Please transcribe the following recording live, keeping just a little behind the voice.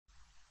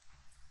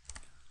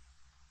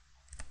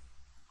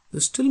The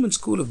Stillman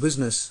School of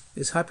Business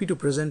is happy to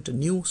present a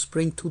new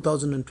Spring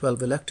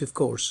 2012 elective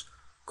course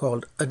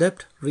called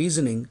Adept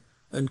Reasoning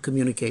and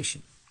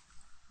Communication.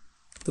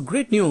 The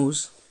great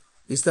news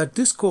is that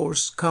this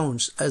course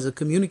counts as a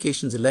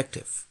communications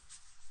elective.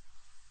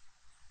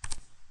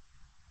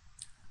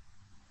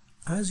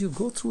 As you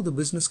go through the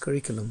business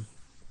curriculum,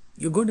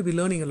 you're going to be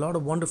learning a lot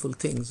of wonderful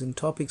things in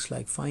topics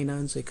like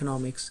finance,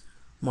 economics,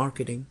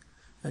 marketing,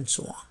 and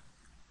so on.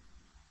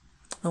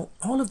 Now,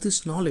 all of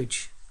this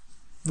knowledge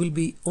will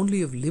be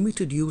only of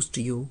limited use to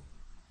you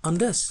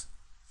unless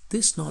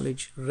this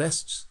knowledge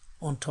rests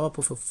on top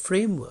of a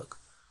framework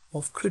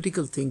of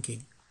critical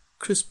thinking,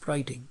 crisp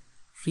writing,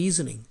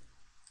 reasoning,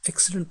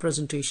 excellent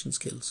presentation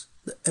skills,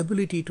 the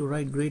ability to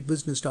write great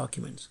business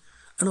documents,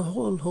 and a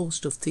whole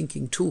host of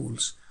thinking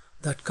tools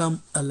that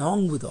come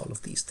along with all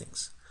of these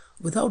things.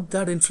 Without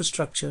that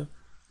infrastructure,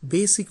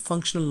 basic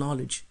functional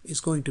knowledge is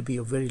going to be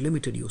of very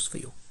limited use for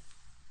you.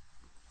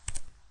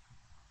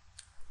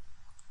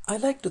 I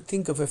like to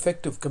think of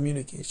effective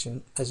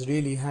communication as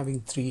really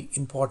having three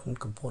important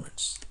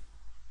components.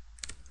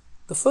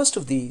 The first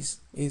of these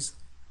is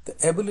the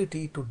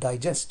ability to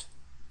digest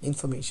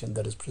information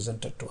that is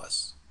presented to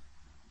us.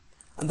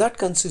 And that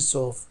consists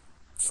of,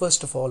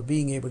 first of all,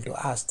 being able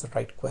to ask the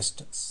right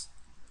questions.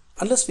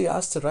 Unless we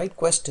ask the right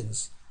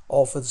questions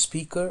of the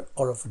speaker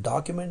or of a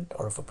document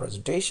or of a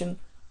presentation,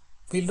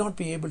 we'll not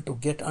be able to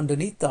get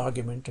underneath the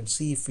argument and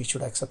see if we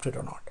should accept it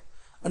or not.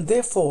 And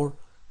therefore,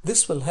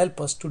 this will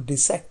help us to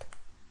dissect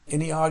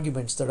any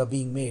arguments that are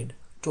being made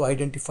to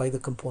identify the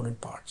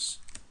component parts.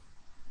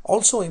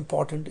 Also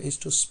important is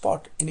to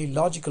spot any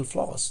logical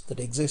flaws that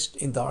exist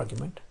in the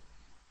argument,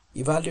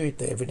 evaluate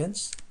the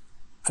evidence,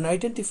 and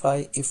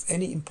identify if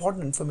any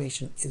important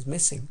information is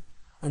missing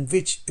and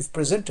which, if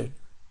presented,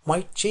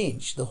 might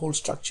change the whole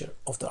structure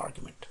of the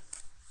argument.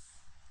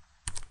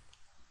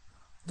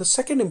 The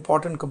second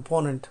important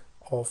component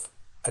of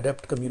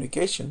adept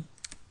communication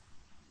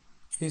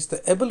is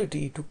the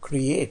ability to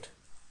create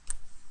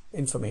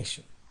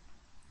information.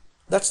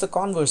 That's the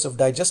converse of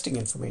digesting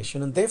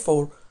information, and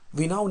therefore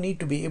we now need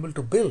to be able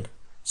to build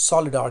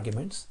solid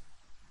arguments.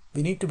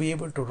 We need to be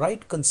able to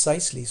write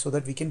concisely so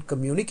that we can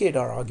communicate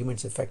our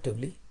arguments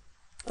effectively.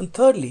 And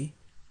thirdly,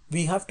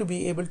 we have to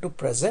be able to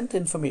present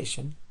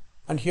information,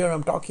 and here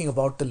I'm talking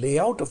about the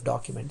layout of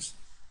documents,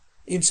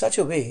 in such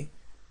a way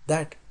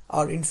that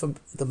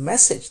the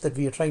message that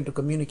we are trying to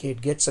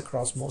communicate gets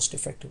across most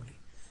effectively.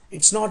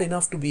 It's not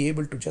enough to be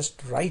able to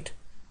just write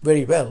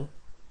very well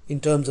in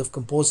terms of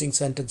composing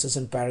sentences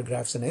and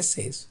paragraphs and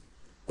essays,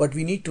 but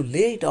we need to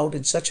lay it out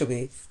in such a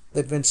way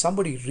that when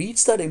somebody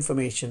reads that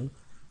information,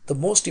 the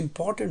most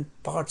important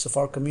parts of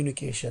our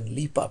communication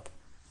leap up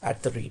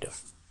at the reader.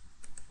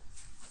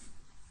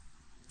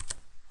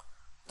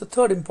 The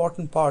third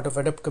important part of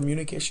adept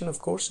communication, of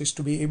course, is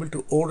to be able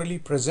to orally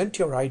present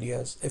your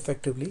ideas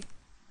effectively,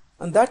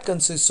 and that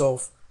consists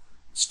of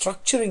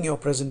structuring your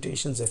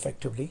presentations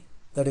effectively,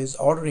 that is,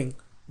 ordering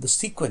the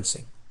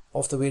sequencing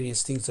of the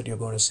various things that you're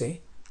going to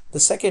say. The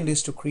second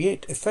is to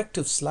create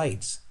effective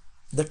slides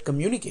that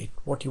communicate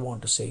what you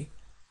want to say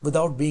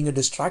without being a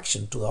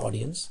distraction to the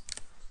audience.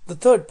 The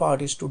third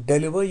part is to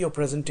deliver your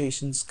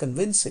presentations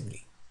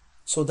convincingly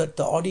so that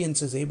the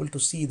audience is able to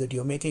see that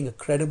you're making a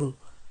credible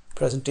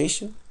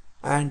presentation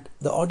and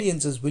the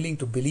audience is willing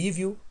to believe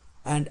you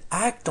and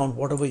act on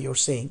whatever you're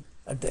saying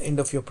at the end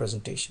of your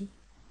presentation,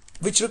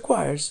 which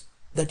requires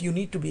that you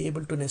need to be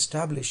able to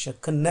establish a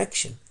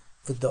connection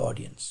with the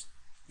audience.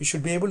 You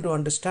should be able to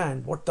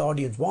understand what the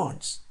audience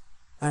wants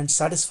and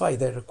satisfy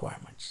their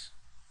requirements.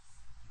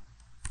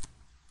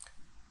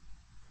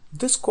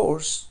 This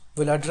course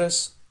will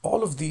address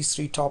all of these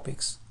three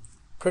topics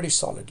pretty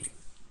solidly.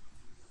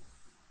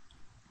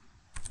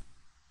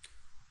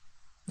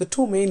 The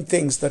two main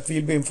things that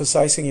we'll be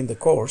emphasizing in the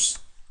course,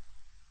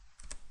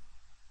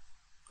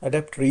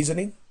 adept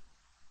reasoning,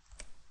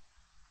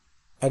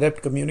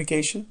 adept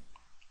communication,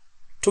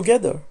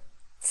 together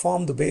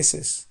form the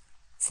basis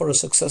for a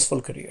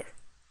successful career.